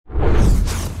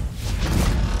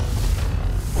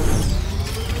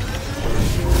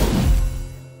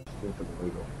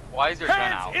Why is your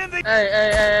gun out?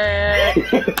 Hey.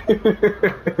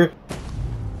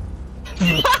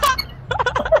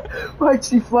 Why'd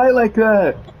she fly like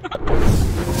that?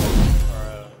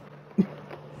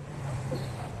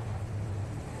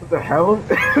 What the hell?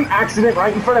 An accident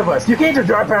right in front of us. You can't just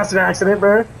drive past an accident,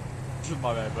 bro.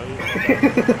 My bad, buddy.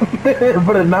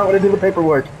 But I not want to do the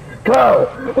paperwork. Go!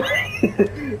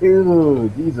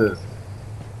 Ew, Jesus.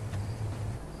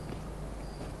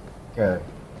 Okay.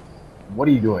 What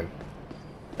are you doing?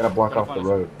 Gotta block off the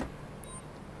road.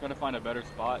 Trying to find a better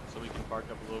spot so we can park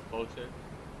up a little closer.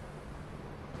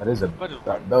 That is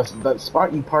that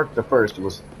spot you parked the first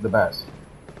was the best.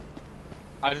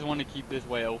 I just want to keep this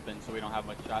way open so we don't have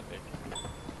much traffic.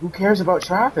 Who cares about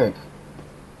traffic?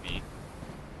 Me.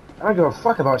 I don't give a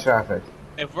fuck about traffic.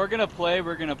 If we're gonna play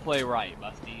right,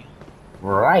 Busty.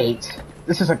 Right?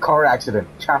 This is a car accident.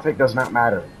 Traffic does not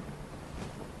matter.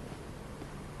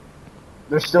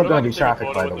 There's still gonna be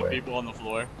traffic, by the way. People on the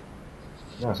floor.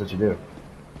 Yeah, that's what you do.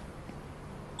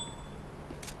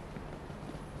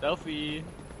 Selfie.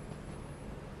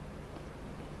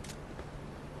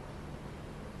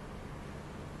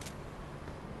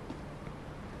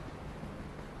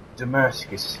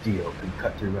 Damascus steel can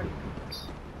cut through any piece.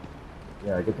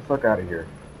 Yeah, get the fuck out of here.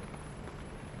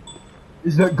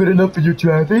 Is that good enough for your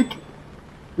traffic?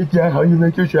 Is that how you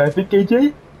make your traffic,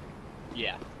 KJ?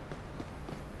 Yeah.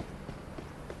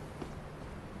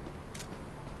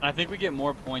 I think we get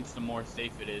more points the more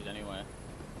safe it is anyway.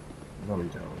 No, we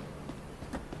don't.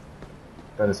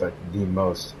 That is like the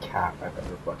most cap I've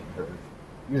ever fucking heard.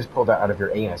 You just pulled that out of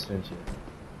your ass, didn't you?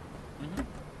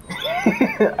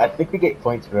 I think we get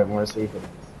points for that more safe it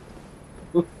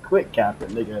is. Quit capping,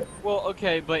 nigga. Well,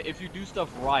 okay, but if you do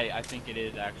stuff right, I think it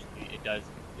is actually,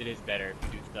 it is better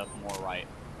if you do stuff more right.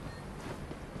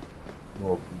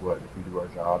 Well, what, if we do our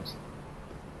jobs?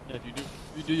 Yeah, if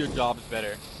you do your jobs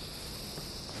better.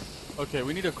 Okay,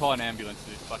 we need to call an ambulance to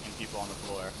these fucking people on the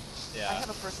floor. Yeah. I have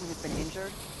a person who's been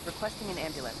injured, requesting an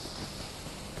ambulance.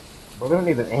 Well, we don't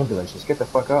need an ambulance, just get the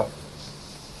fuck up.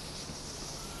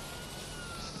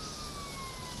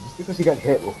 Just because you got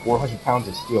hit with 400 pounds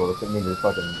of steel doesn't mean you're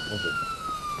fucking injured.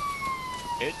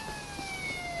 Hit?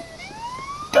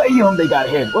 Damn, they got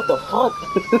hit! What the fuck?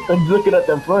 I'm looking at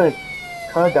them front.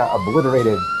 Car got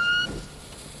obliterated.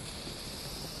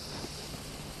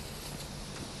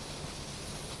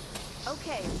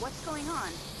 Okay, what's going on?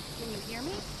 Can you hear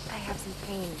me? I have some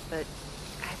pain, but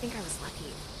I think I was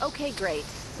lucky. Okay, great.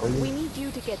 We need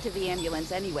you to get to the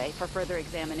ambulance anyway for further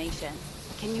examination.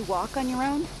 Can you walk on your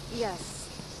own? Yes,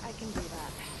 I can do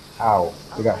that. Ow.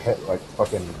 We got hit like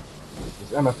fucking...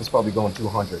 This MF is probably going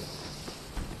 200.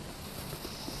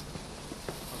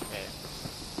 Okay.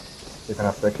 Taking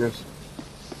out pictures?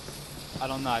 I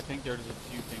don't know, I think there's a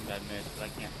few things I missed, but I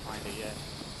can't find it yet.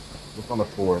 Look on the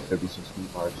floor, 56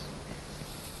 speed marks.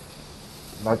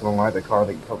 I'm not gonna lie, the car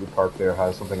that you probably parked there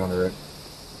has something under it.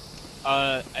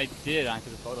 I did, I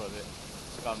took a photo of it.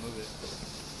 Gotta move it.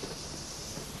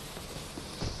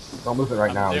 Don't move it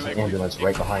right now, there's an ambulance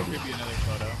right behind you. Could be another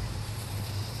photo.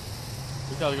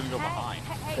 We thought I was gonna go behind.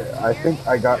 Okay, I think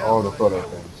I got all the photo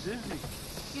things.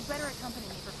 You'd better accompany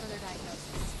me for further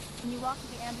diagnosis. Can you walk to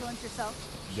the ambulance yourself?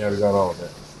 Yeah, we got all of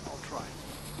it. I'll try.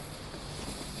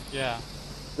 Yeah.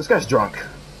 This guy's drunk.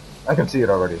 I can see it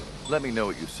already. Let me know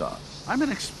what you saw. I'm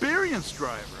an experienced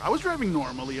driver. I was driving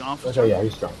normally, officer. Okay, yeah,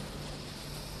 he's drunk.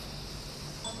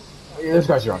 Yeah, this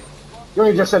guy's drunk. You know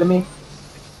what you just said to me?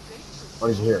 Or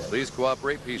did you hear it? Please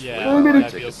cooperate peacefully Yeah, while I that'd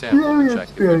take be a sample to check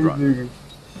if you're drunk.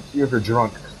 See if you're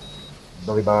drunk.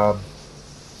 Billy Bob.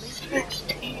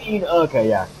 16! Okay,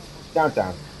 yeah.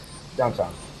 Downtown.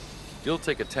 Downtown. You'll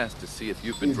take a test to see if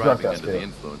you've been He's drunk, driving under that's the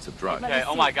influence of drugs. Okay,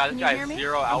 oh my god, this guy has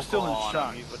zero I'm still in alcohol on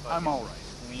shock. him. He's I'm all right.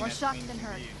 More shocked than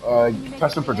hurt. You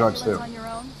test him for drugs too. On your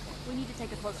own? We need to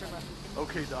take a closer look.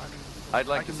 Okay, Doc. I'd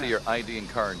like to see your ID and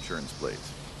car insurance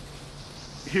plates.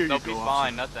 Here Nope, you he's go,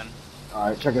 fine, officer. nothing.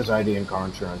 Alright, check his ID and car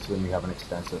insurance, then we have an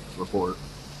extensive report.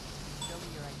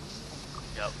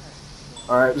 Yep.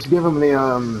 Alright, just give him the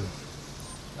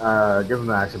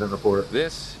accident report.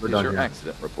 This We're is done your here.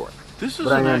 accident report. This is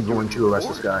But I an am accurate going to arrest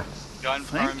this report. guy. Gun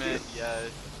Thank permit, yes.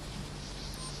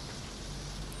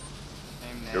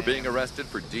 Same name. You're being arrested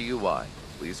for DUI.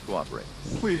 Please cooperate.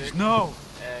 Please, no.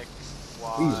 X,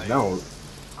 Y. Please, no.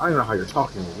 I don't know how you're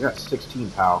talking to me. You got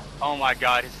 16, pal. Oh my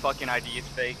god, his fucking ID is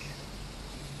fake.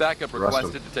 Backup Arrest him.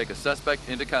 requested to take a suspect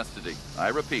into custody. I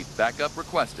repeat, backup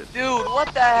requested. Dude,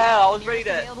 what the hell? I was ready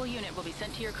to... Available unit will be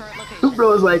sent to your current location.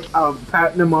 Bro's like,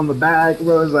 patting him on the back.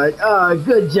 Bro's like, oh,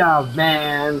 good job,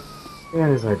 man.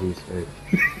 And his ID's fake.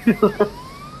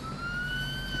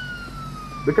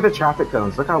 Look at the traffic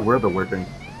cones. Look how weird they're working.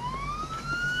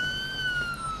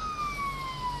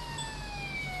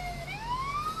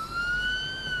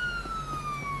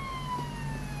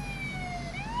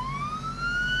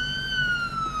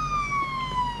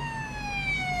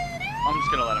 I'm just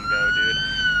gonna let him go, dude.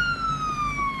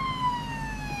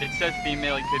 It says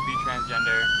female, he could be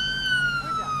transgender.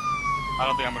 I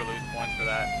don't think I'm gonna lose points for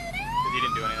that, because he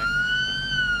didn't do anything.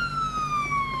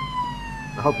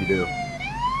 I hope you do.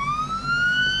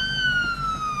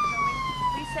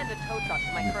 Please send a tow truck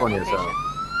to my You're current funny as hell. location.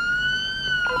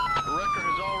 The wrecker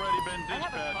has already been I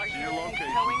have a car dispatched to your here that needs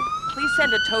location. towing. Please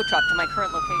send a tow truck to my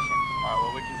current location. Alright,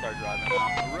 well, we can start driving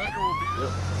now. The wrecker will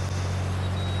be...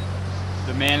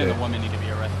 The man and the Okay. woman need to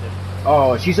be arrested.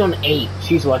 Oh, she's on 8.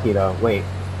 She's lucky though. Wait.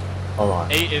 Hold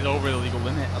on. 8 is over the legal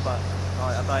limit. I thought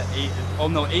 8 is... Oh,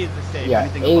 no, 8 is the safe. Yeah,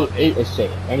 Anything 8, above 8 is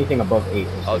safe. Anything above 8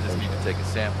 is I'll safe. just need to take a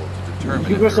sample to determine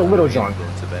He if was a you're little under the drunk.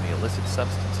 influence of any illicit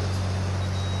substances.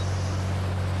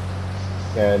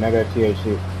 Yeah, negative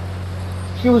THC.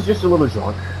 She was just a little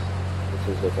drunk.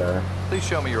 Which is okay. Please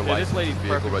show me your Yeah, this license lady's and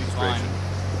vehicle perfectly registration.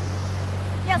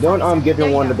 Yes, Don't officer. give There her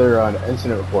you one go. of their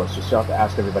incident reports. Just have to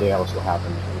ask everybody else what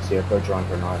happened and see if they're drunk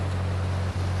or not.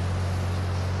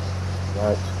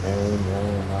 That's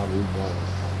and I'll be one.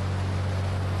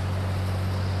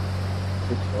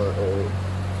 648.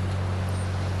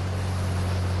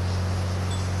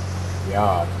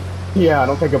 Yeah. Yeah, I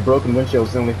don't think a broken windshield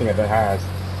is the only thing that has.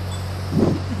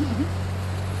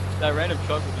 That random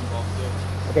truck was involved,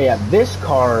 too. Okay, yeah, this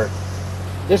car,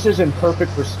 this is in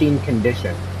perfect pristine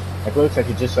condition. Like, it looks like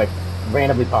it just, like,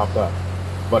 randomly popped up.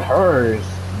 But hers,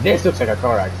 this looks like a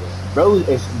car accident.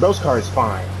 Bro's car is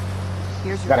fine.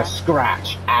 Here's your Got a back.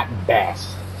 scratch at best.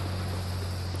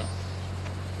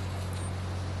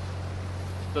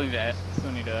 Still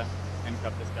need to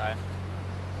handcuff this guy.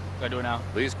 What do I do it now?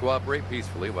 Please cooperate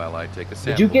peacefully while I take a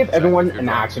sample. Did you give to check everyone if you're an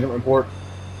drunk. accident report?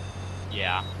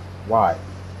 Yeah. Why?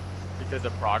 Because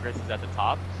the progress is at the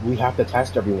top. We have to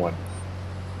test everyone.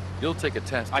 You'll take a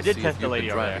test to I did see test if the you've lady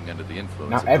been over driving under the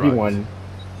influence Not of everyone.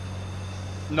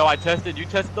 No, you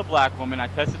tested the black woman, I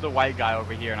tested the white guy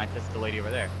over here, and I tested the lady over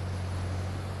there.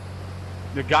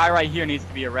 The guy right here needs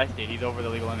to be arrested. He's over the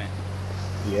legal limit.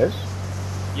 He is?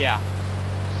 Yeah,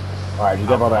 Alright, you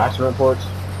give all the accident reports?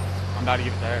 I'm about to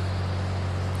give it to her.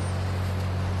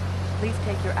 Please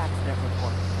take your accident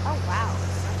report. Oh wow,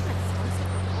 such an extensive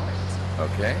report.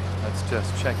 drugs. Okay, let's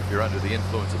just check if you're under the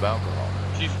influence of alcohol.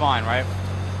 She's fine, right?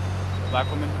 Black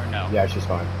woman or no? Yeah, she's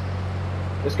fine.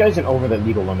 This guy's an over the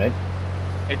legal limit.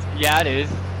 Yeah, it is.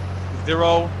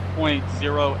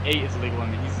 0.08 is the legal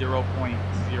limit. He's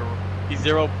 0.0. He's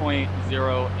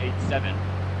 0.087.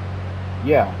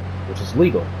 Yeah, which is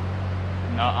legal.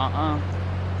 No,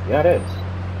 Yeah, it is.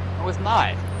 No, it's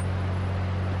not.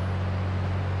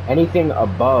 Anything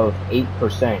above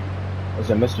 8% is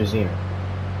a misdemeanor.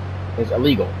 Is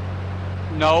illegal.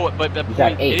 No, but the He's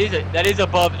at point 8. that is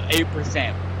above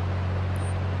 8%.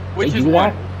 Which They is do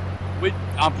what? that? Which,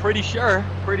 I'm pretty sure.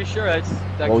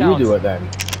 That Well, counts. you do it then.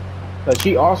 Because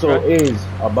she also Okay. is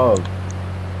above,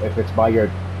 if it's by your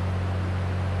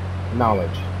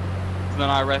knowledge. So then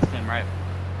I arrest him, right?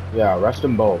 Yeah, arrest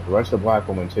them both. Arrest the black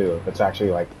woman too, if it's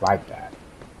actually like that.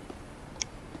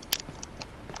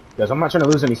 Because I'm not trying to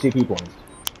lose any CP points.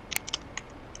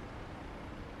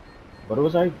 What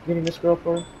was I getting this girl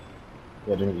for?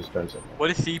 Yeah, didn't use turn signal. What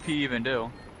does CP even do?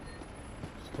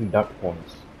 Just conduct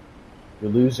points. You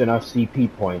lose enough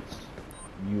CP points,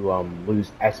 you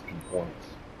lose SP points.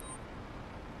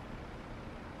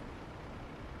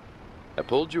 I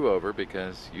pulled you over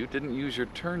because you didn't use your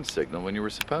turn signal when you were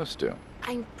supposed to.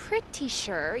 I'm pretty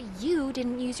sure you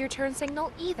didn't use your turn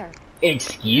signal either.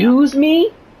 Excuse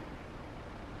me?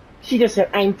 She just said,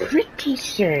 I'm pretty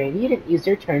sure you didn't use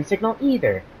your turn signal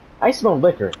either. I smell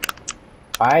liquor.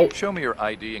 Show me your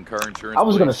ID and car insurance. I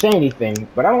wasn't gonna please. say anything,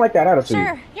 but I don't like that attitude.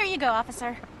 Sure, here you go,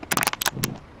 officer.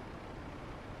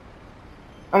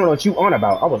 I don't know what you on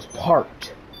about. I was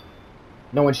parked.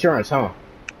 No insurance, huh?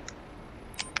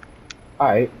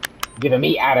 Alright. Giving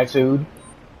me attitude.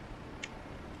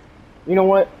 You know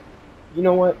what?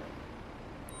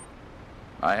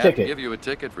 I have Ticket. to give you a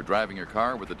ticket for driving your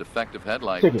car with a defective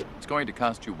headlight. Ticket. It's going to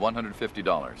cost you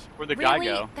 $150. Where'd the guy Really?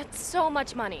 go? That's so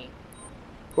much money.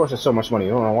 Of course it's so much money.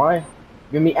 You don't know why?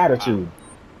 Give me attitude.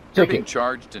 You're being Ticket.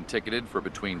 charged and ticketed for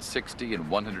between $60 and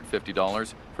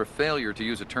 $150 for failure to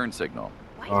use a turn signal.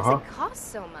 Why Uh-huh. does it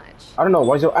cost so much? I don't know.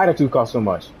 Why does your attitude cost so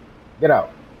much? Get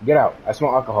out. Get out. I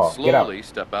smell alcohol. Get out. Slowly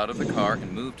step out of the car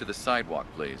and move to the sidewalk,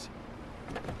 please.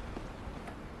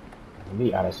 Give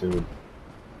me attitude.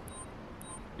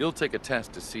 You'll take a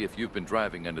test to see if you've been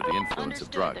driving under the influence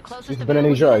of drugs. She's been in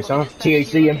any drugs, huh?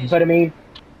 THC, amphetamine?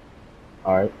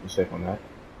 Alright, you're safe on that.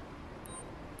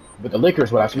 But the liquor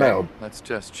is what I smelled. Let's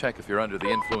just check if you're under the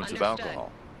influence of Understood.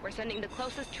 alcohol. We're sending the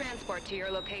closest transport to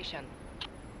your location.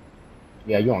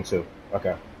 Yeah, you on too.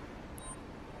 Okay.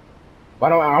 I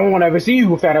don't want to ever see you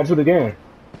with that attitude again.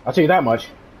 I'll tell you that much.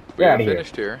 We Get are out of here.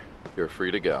 finished here. You're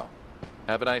free to go.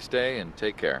 Have a nice day and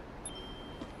take care.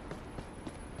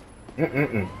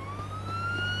 Mm-mm-mm.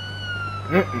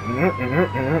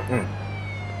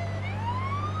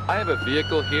 I have a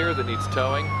vehicle here that needs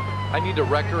towing. I need a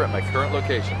wrecker at my current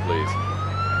location, please.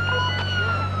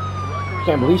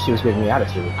 Can't believe she was giving me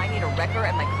attitude. I need a wrecker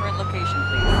at my current location,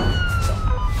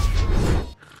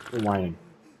 please. You're whining.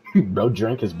 Bro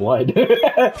drank his blood.